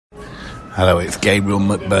Hello, it's Gabriel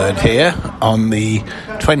McBird here on the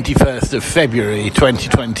 21st of February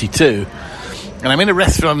 2022, and I'm in a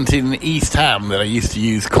restaurant in East Ham that I used to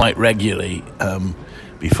use quite regularly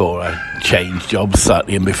before I changed jobs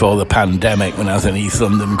slightly and before the pandemic, when I was in East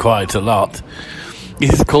London quite a lot.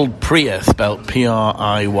 It's called Priya, spelt Priya,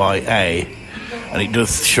 and it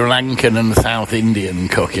does Sri Lankan and South Indian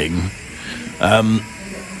cooking.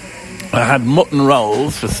 I had mutton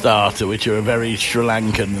rolls for starter, which are a very Sri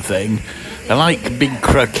Lankan thing. I like big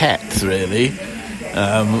croquettes, really,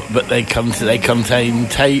 but they contain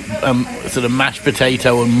sort of mashed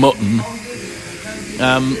potato and mutton.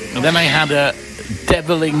 And then I had a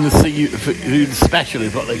deviling seafood special,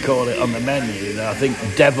 is what they call it on the menu. Now, I think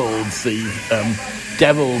deviled food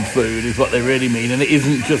is what they really mean, and it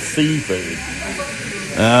isn't just seafood.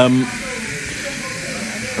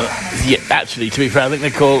 Yeah, actually, to be fair, I think they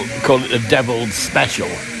call it a deviled special.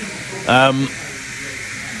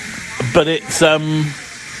 But it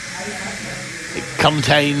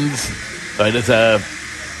contains. There's a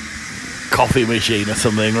coffee machine or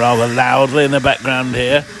something rather loudly in the background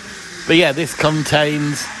here. But yeah, this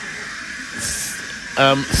contains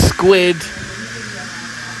squid,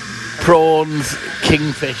 prawns,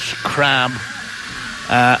 kingfish, crab,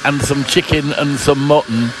 and some chicken and some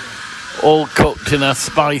mutton, all cooked in a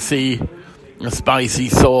spicy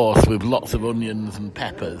sauce with lots of onions and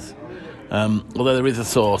peppers. Although there is a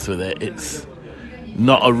sauce with it, it's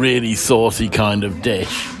not a really saucy kind of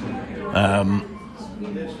dish.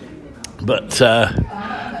 But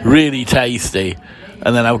really tasty.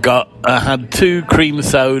 And then I had 2 cream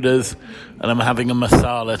sodas, and I'm having a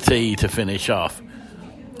masala tea to finish off.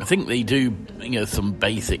 I think they do, some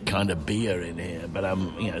basic kind of beer in here, but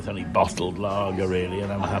it's only bottled lager really,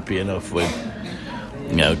 and I'm happy enough with,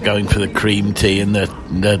 going for the cream tea and the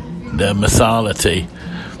masala tea.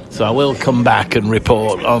 So I will come back and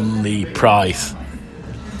report on the price.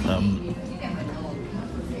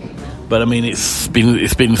 But I mean, it's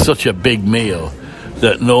been such a big meal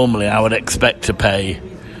that normally I would expect to pay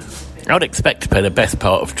the best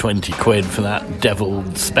part of 20 quid for that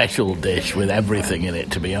deviled special dish with everything in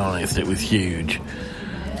it, to be honest. It was huge.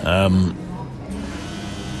 If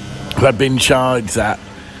I'd been charged that,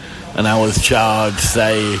 and I was charged,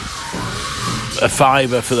 say, a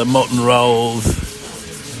 £5 for the mutton rolls,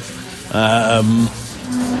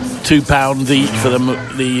 £2 each for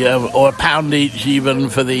or £1 each even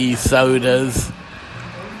for the sodas,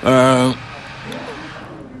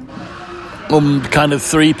 kind of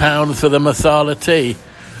 £3 for the masala tea.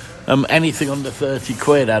 Anything under 30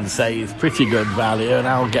 quid, I'd say, is pretty good value, and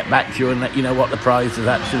I'll get back to you and let you know what the prices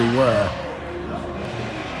actually were.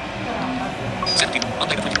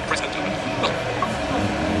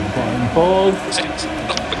 Pause.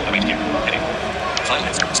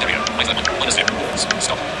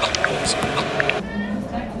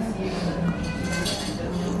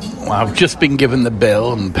 Well, I've just been given the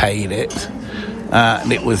bill and paid it.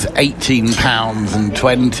 And it was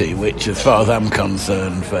 £18.20, which, as far as I'm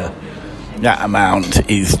concerned, for that amount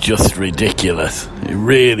is just ridiculous.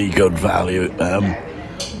 Really good value.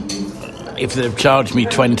 If they'd charged me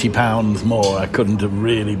 £20 more, I couldn't have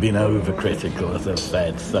really been overcritical, as I've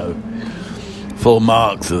said. So, full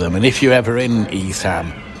marks of them. And if you're ever in East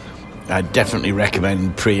Ham, I definitely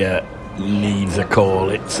recommend Priya needs a call.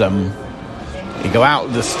 It's you go out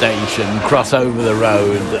of the station, cross over the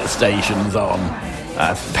road that the station's on,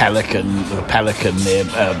 a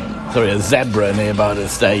zebra nearby the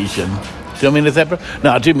station. Do you mean a zebra?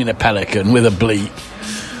 No, I do mean a pelican with a bleep.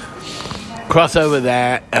 Cross over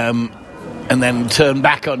there, and then turn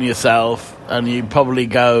back on yourself, and you probably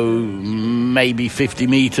go maybe 50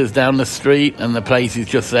 metres down the street, and the place is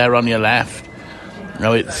just there on your left.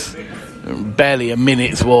 It's barely a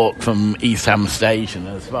minute's walk from East Ham Station.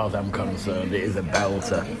 As far as I'm concerned, it is a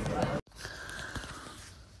belter.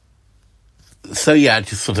 So yeah, I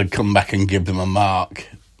just sort of come back and give them a mark.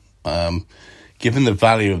 Given the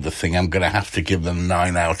value of the thing, I'm going to have to give them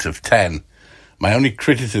 9 out of 10. My only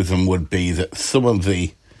criticism would be that some of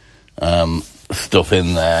the stuff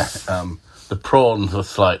in there, the prawns were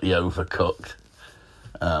slightly overcooked,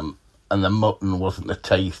 and the mutton wasn't the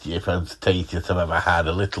tastiest I've ever had.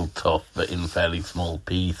 A little tough, but in fairly small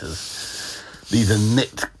pieces. These are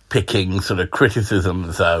nitpicking sort of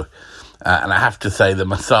criticisms, though, and I have to say the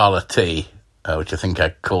masala tea, which I think I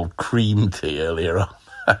called cream tea earlier on,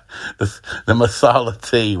 the masala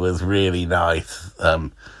tea was really nice,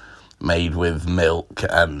 made with milk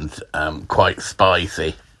and quite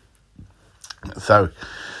spicy. So,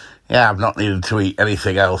 yeah, I've not needed to eat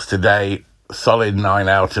anything else today. solid 9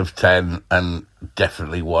 out of 10, and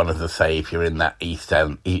definitely one, as I say, if you're in that East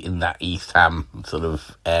Ham sort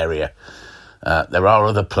of area. There are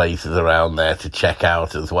other places around there to check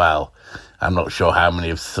out as well. I'm not sure how many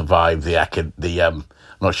have survived I'm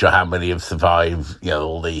not sure how many have survived,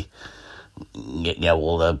 all the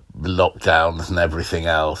lockdowns and everything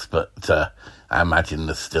else, but I imagine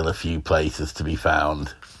there's still a few places to be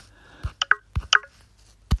found.